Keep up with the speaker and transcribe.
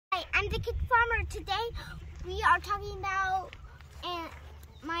I'm the Kid Farmer. Today we are talking about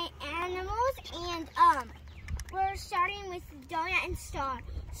my animals, and we're starting with Donut and Star.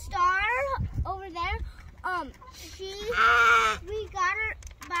 Star over there, we got her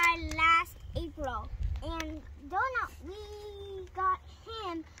by last April, and Donut we got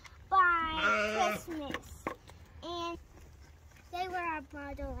him by Christmas, and they were our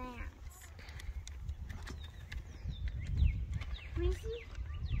mother lambs. Reese,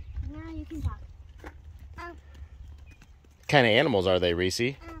 now you can talk. What kind of animals are they, Reese?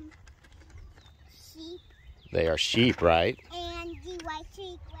 Sheep. They are sheep, right? And the white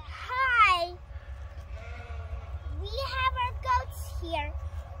sheep. Hi! We have our goats here.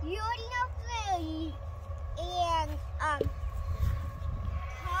 You already know Lily and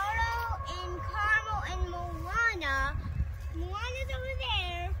Carlo and Carmel and Moana. Moana's over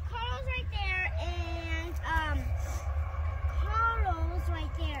there, Carlo's right there, and Carlo's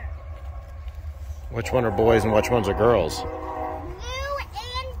right there. Which one are boys and which ones are girls? Lou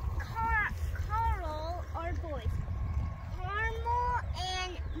and Carl are boys. Carmel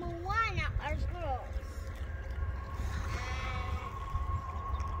and Moana are girls.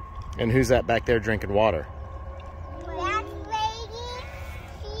 And who's that back there drinking water? That lady,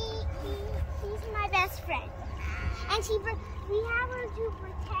 she's my best friend. And we have her to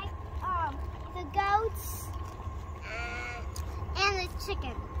protect the goats and the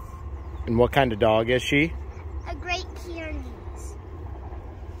chickens. And what kind of dog is she? A Great Pyrenees.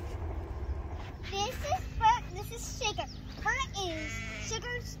 This is Sugar. Her is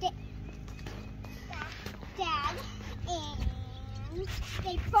Sugar's dad, and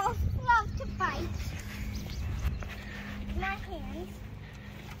they both love to fight. My hands.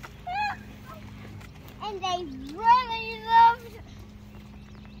 And they really love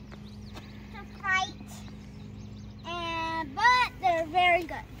to fight, but they're very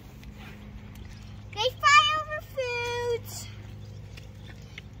good. They fight over foods,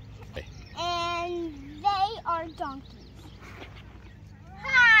 and they are donkeys.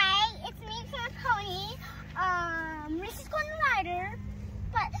 Hi, it's me, Fair Pony. Reese's going to ride her,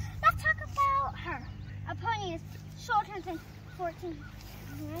 but let's talk about her. A pony is shorter than 14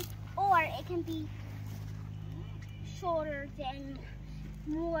 years, or it can be shorter than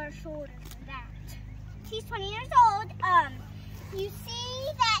that. She's 20 years old. You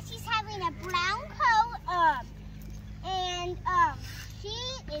see that she's having a brown coat, and she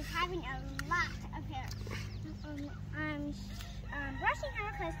is having a lot of hair. I'm brushing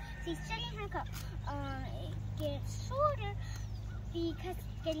her because she's shedding her coat. It gets shorter because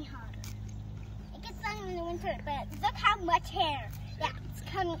it's getting hotter. It gets longer in the winter, but look how much hair that's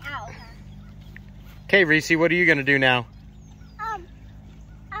coming out of her. Okay, Reese, what are you going to do now? I'm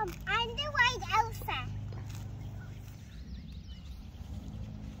the white Elsa.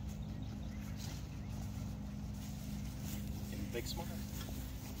 Big smile.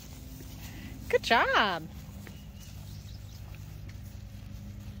 Good job.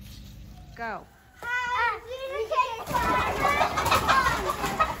 Go.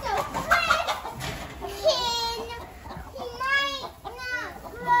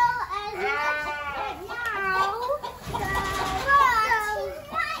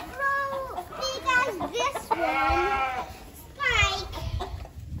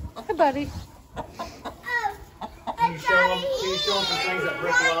 Hey, buddy. Can you show them some things that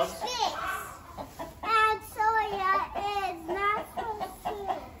Brick loves? And Soya is not supposed to.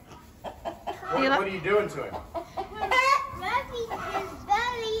 What are you doing to him? Rubbing his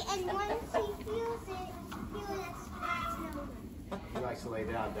belly, and once he feels it, he will scratch over. He likes to lay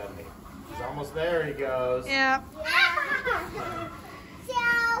down, doesn't he? He's almost there, he goes. Yeah.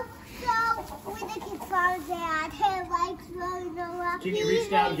 So with the Kid Farmer dad, he likes rolling around. Can you reach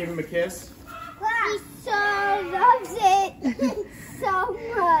down and give him a kiss? He so loves it so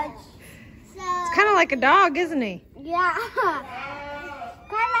much. It's kind of like a dog, isn't he? Yeah. Kind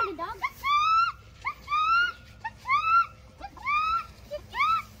of like a dog.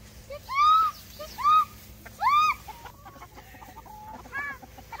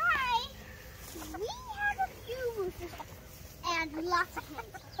 Hi. We have a few roosters and lots of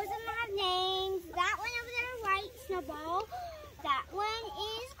hens. Some of them have names. That one over there is White Snowball. That one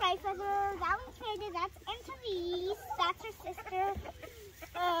is Gray Feather. That one's Faded. That's Angelis. That's her sister,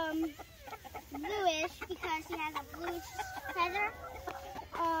 bluish, because she has a bluish feather.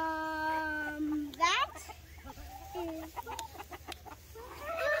 That is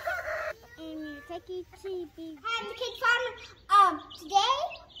and take you to be. Hi, the Kid Farmer. Today,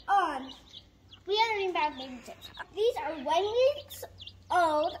 we are learning about baby chicks. These are 1 week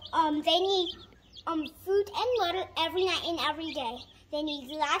old. They need food and water every night and every day. they need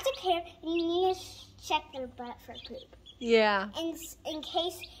lots of care, and you need to check their butt for poop. Yeah. In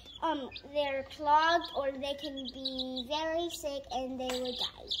case they're clogged or they can be very sick and they would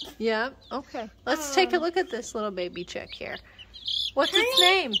die. Yeah. Okay. Let's take a look at this little baby chick here. What's its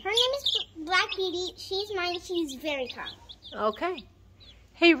name? Her name is Black Beauty. She's mine. She's very calm. Okay.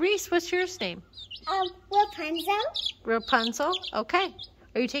 Hey, Reese, what's yours name? Rapunzel. Rapunzel? Okay.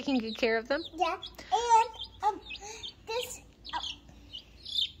 Are you taking good care of them? Yeah. And this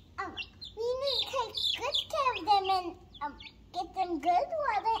we need to take good care of them and get them good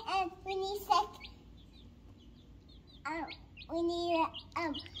water, and we need to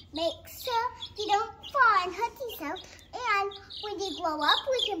make sure they don't fall and hurt themselves. And when they grow up,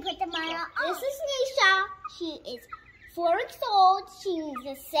 we can put them on our own. This is Nisha. She is 4 weeks old. She needs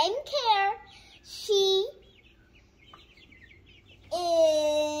the same care. She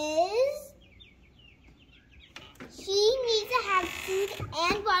needs to have food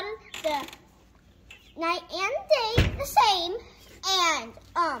and water the night and day the same. And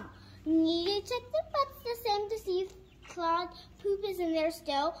you need to check their butts the same to see if clogged poop is in there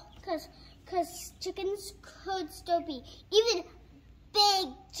still, because chickens could still be, even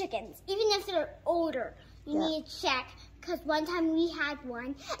big chickens, even if they're older, you need to check. Because one time we had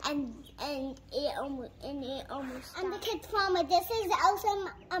one, and it almost died. I'm the kid's mama. This is also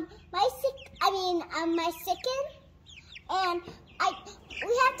my chicken, and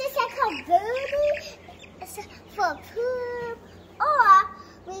we have to check her baby for poop, or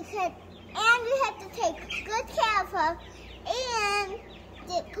we have to take good care of her. And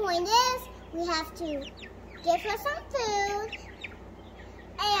the point is, we have to give her some food.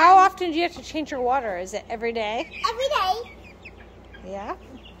 And how often do you have to change your water? Is it every day? Every day. Yeah.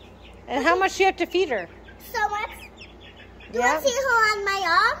 And how much do you have to feed her? So much. Do you want to see her on my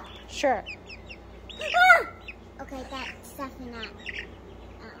arm? Sure. Ah! Okay, that's definitely not.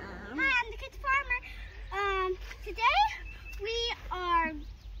 Hi, I'm the Kids Farmer. Today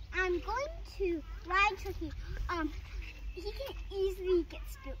I'm going to ride Turkey. He can easily get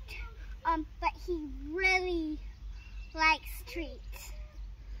spooked. But he really likes treats.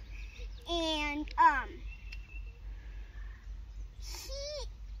 And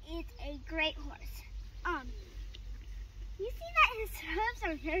he is a great horse. You see that his hooves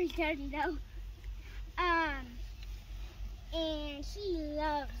are very dirty though. And he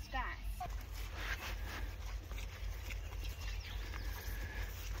loves grass.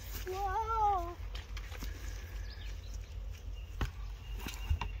 Whoa.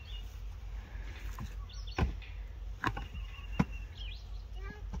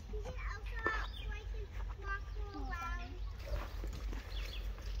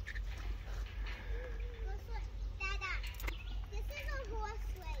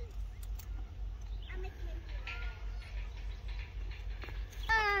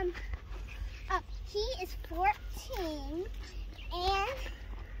 He is 14 and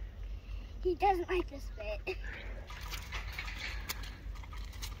he doesn't like this bit.